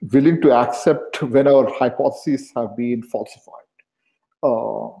willing to accept when our hypotheses have been falsified.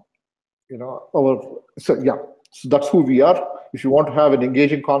 So that's who we are. If you want to have an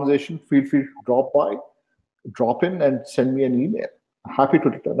engaging conversation, feel free to drop in and send me an email. I'm happy to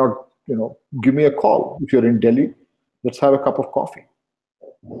return, or give me a call if you're in Delhi. Let's have a cup of coffee.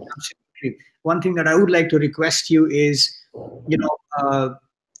 Absolutely. One thing that I would like to request you is,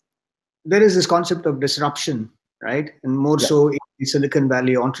 there is this concept of disruption, right? And more so in the Silicon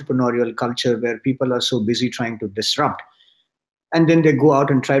Valley entrepreneurial culture, where people are so busy trying to disrupt. And then they go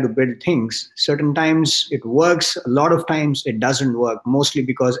out and try to build things. Certain times it works, a lot of times it doesn't work, mostly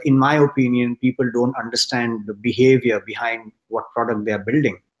because, in my opinion, people don't understand the behavior behind what product they are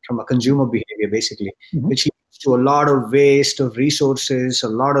building, from a consumer behavior, basically, which leads to a lot of waste of resources, a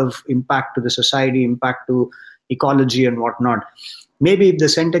lot of impact to the society, impact to ecology and whatnot. Maybe if the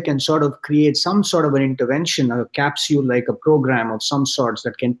center can sort of create some sort of an intervention, a capsule like a program of some sorts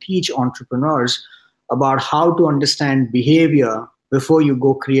that can teach entrepreneurs about how to understand behavior before you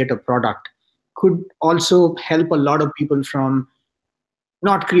go create a product, could also help a lot of people from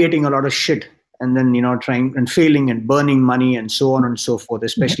not creating a lot of shit and then, trying and failing and burning money and so on and so forth,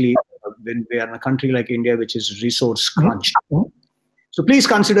 especially when we are in a country like India, which is resource crunched. So please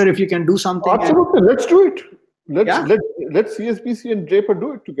consider if you can do something. Absolutely. Let's do it. Let's CSBC and Draper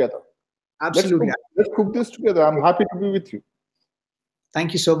do it together. Absolutely. Let's cook this together. I'm happy to be with you.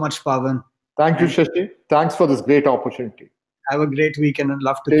 Thank you so much, Pavan. Thank you, Shashi. Thanks for this great opportunity. Have a great weekend and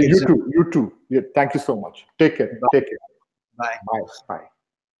love to kids. You too. Yeah, thank you so much. Take care. Bye. Take care. Bye. Bye.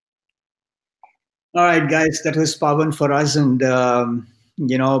 All right, guys, that was Pavan for us. And,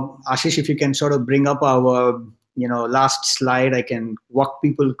 Ashish, if you can sort of bring up our, last slide, I can walk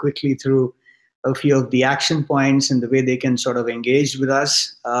people quickly through a few of the action points and the way they can sort of engage with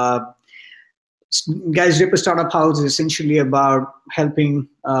us. Guys, Draper Startup House is essentially about helping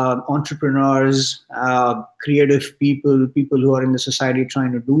entrepreneurs, creative people who are in the society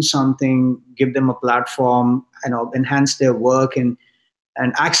trying to do something, give them a platform, enhance their work and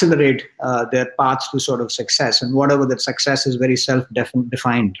accelerate their paths to sort of success. And whatever that success is very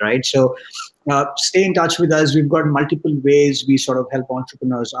self-defined, right? So stay in touch with us. We've got multiple ways we sort of help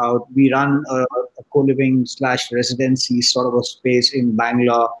entrepreneurs out. We run a co-living / residency sort of a space in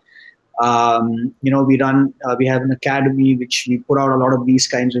Bangalore. We have an academy which we put out a lot of these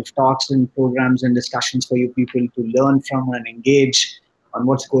kinds of talks and programs and discussions for you people to learn from and engage on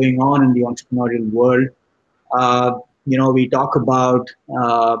what's going on in the entrepreneurial world. We talk about,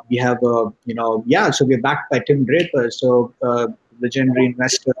 so we're backed by Tim Draper, so legendary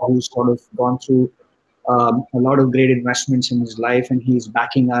investor who's sort of gone through a lot of great investments in his life, and he's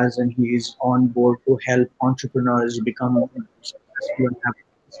backing us and he's on board to help entrepreneurs become successful and have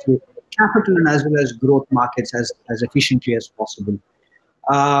capital and as well as growth markets as efficiently as possible.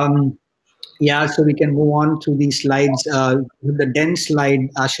 So we can move on to these slides. With the Den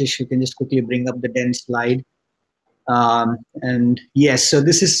slide, Ashish, you can just quickly bring up the Den slide. And yes, so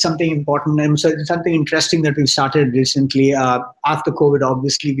this is something important and so something interesting that we've started recently. After COVID,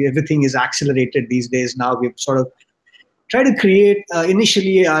 obviously, everything is accelerated these days now. We've sort of tried to create,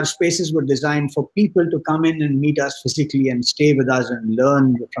 initially our spaces were designed for people to come in and meet us physically and stay with us and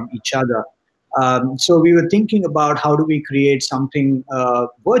learn from each other. So we were thinking about how do we create something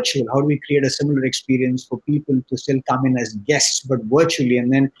virtual? How do we create a similar experience for people to still come in as guests, but virtually?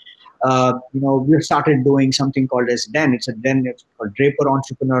 And then we've started doing something called as Den. It's a Den, it's called Draper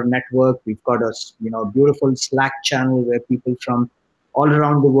Entrepreneur Network. We've got a beautiful Slack channel where people from all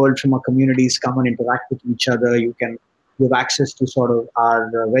around the world from our communities come and interact with each other. You have access to sort of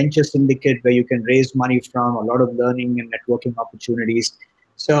our venture syndicate where you can raise money from, a lot of learning and networking opportunities.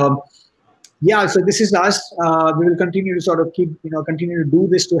 So so this is us. We will continue to sort of continue to do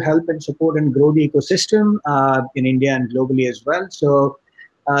this to help and support and grow the ecosystem in India and globally as well. So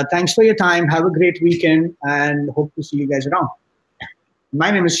thanks for your time. Have a great weekend and hope to see you guys around.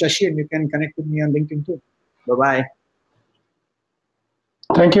 My name is Shashi and you can connect with me on LinkedIn too. Bye-bye.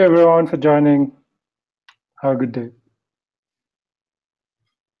 Thank you everyone for joining. Have a good day.